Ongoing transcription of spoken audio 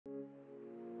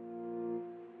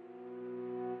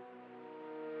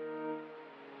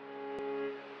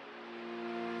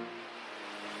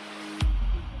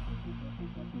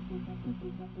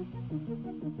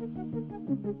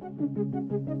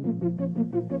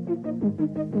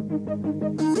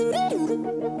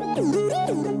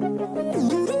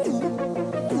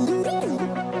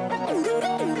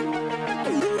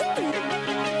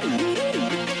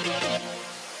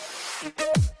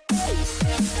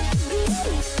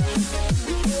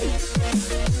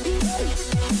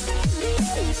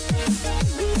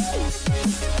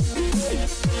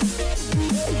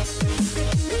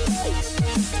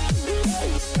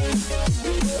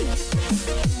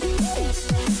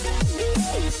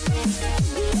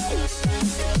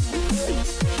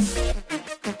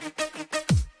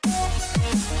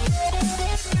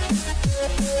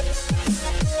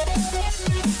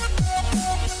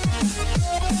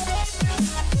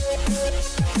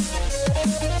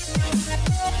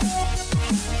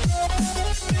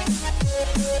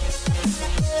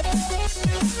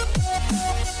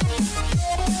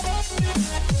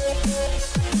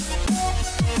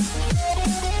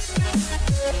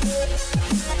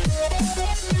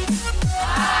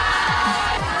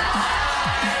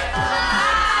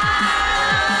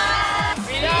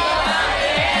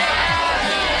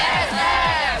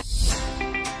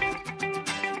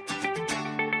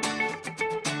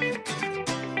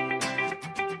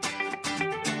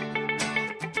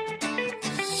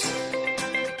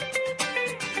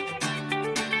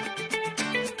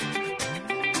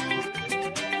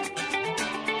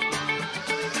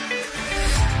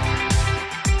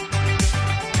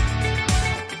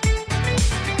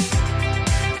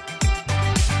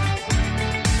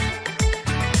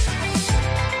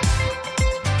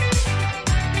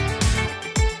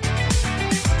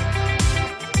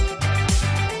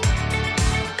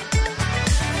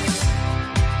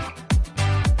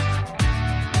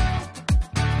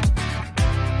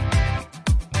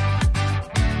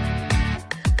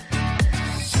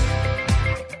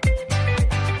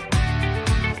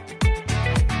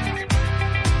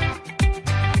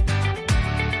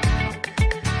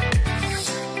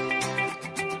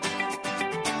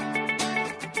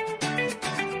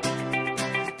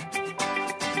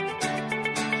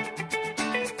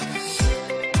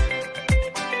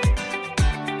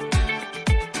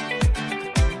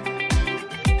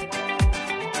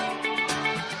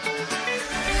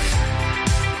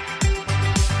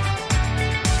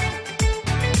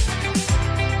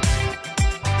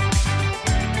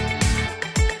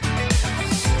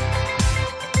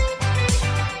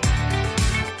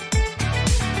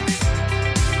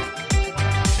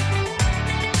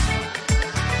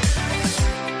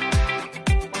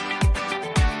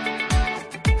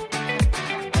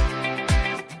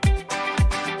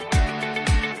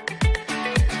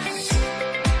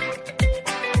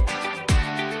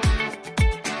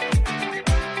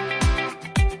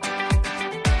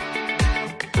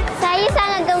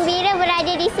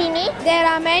There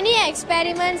are many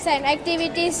experiments and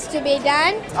activities to be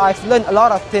done. I've learned a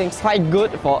lot of things. Quite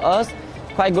good for us,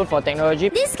 quite good for technology.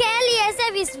 This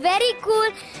KLESF is very cool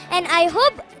and I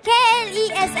hope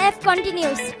KLESF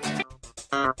continues.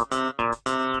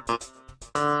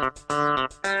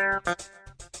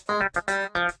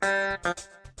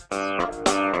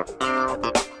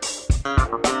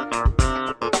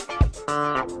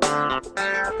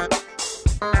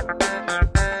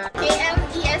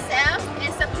 KLESF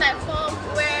is a platform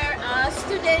where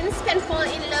students can fall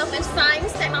in love with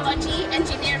science, technology,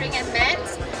 engineering and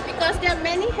maths because there are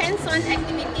many hands-on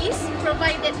activities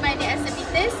provided by the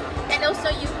SMEs and also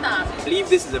UTA. I believe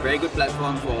this is a very good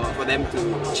platform for them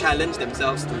to challenge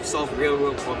themselves to solve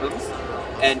real-world problems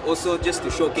and also just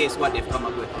to showcase what they've come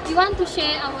up with. We want to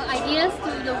share our ideas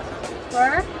to the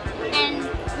world and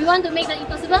we want to make the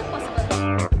impossible possible.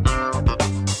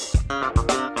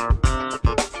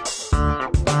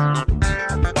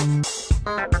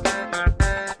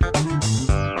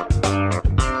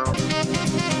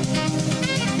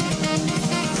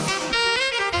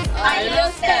 I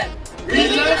love STEM. We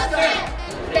love STEM.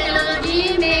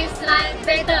 Technology makes life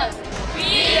better.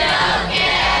 We love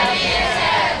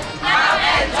KLESF. Come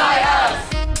and join us.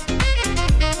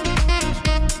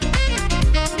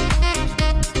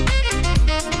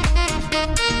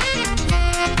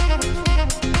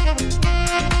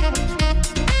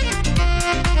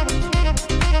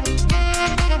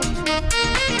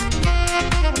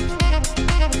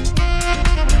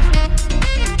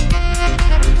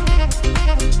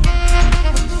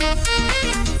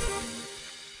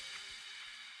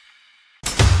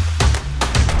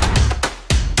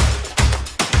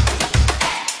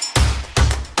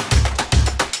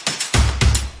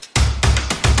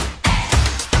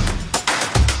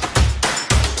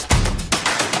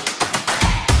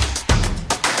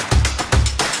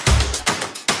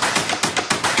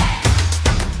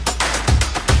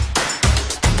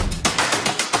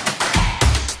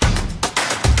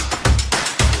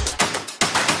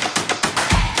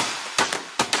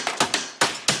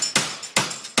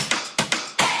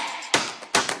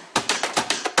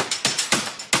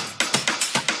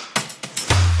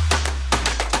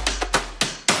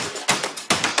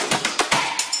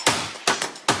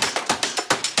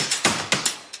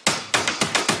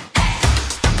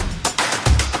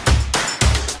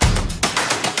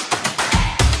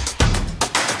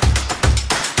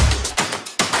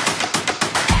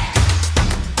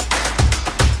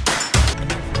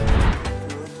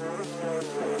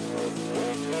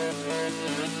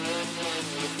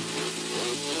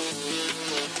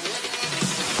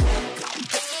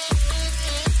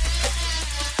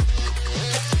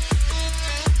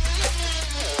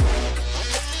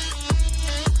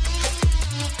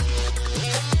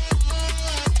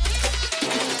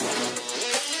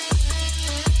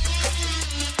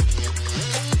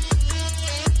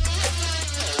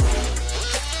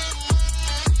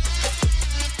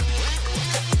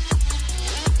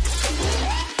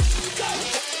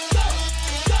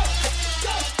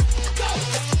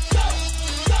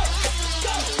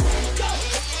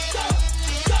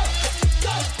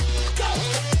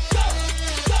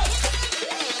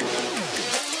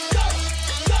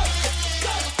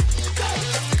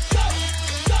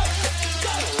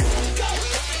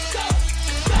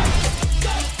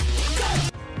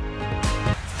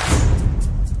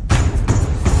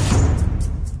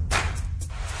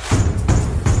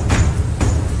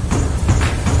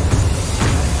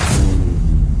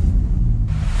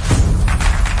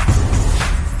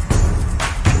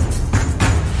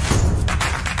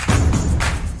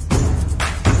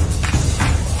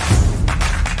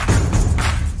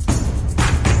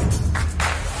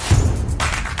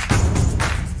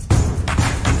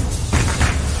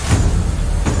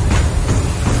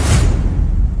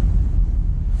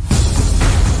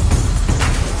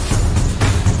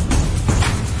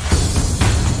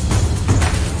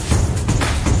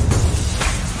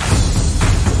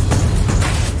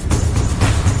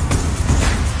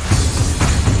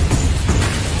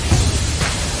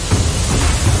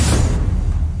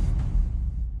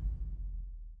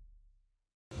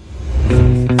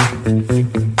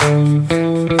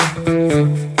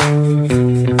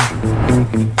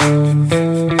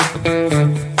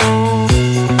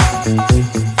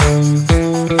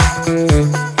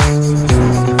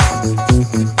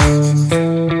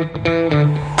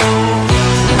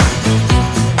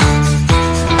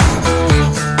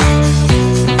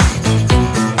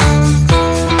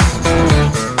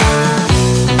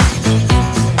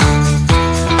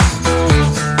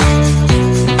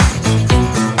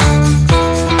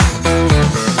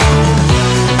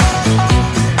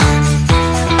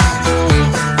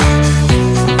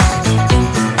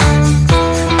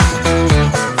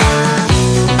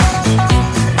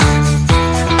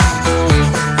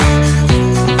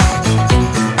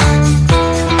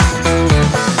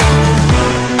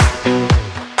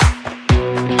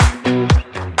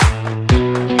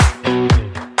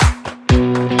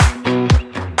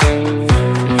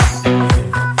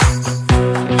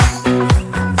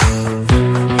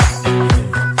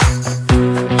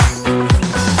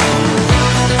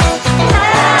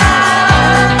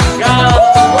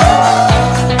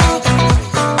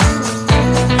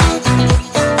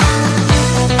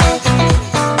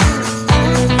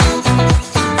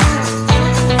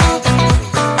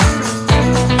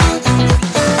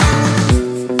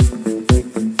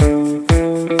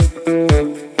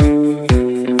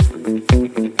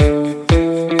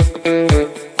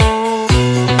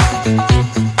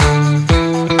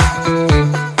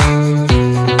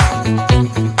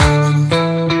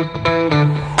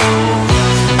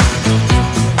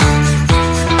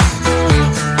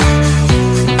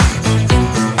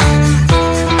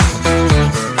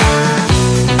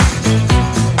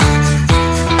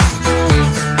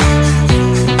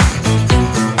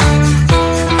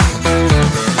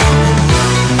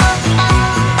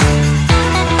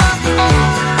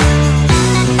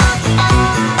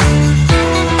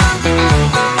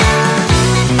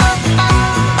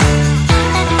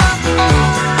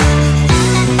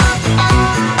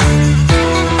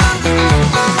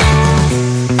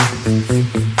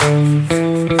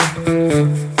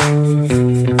 Bye.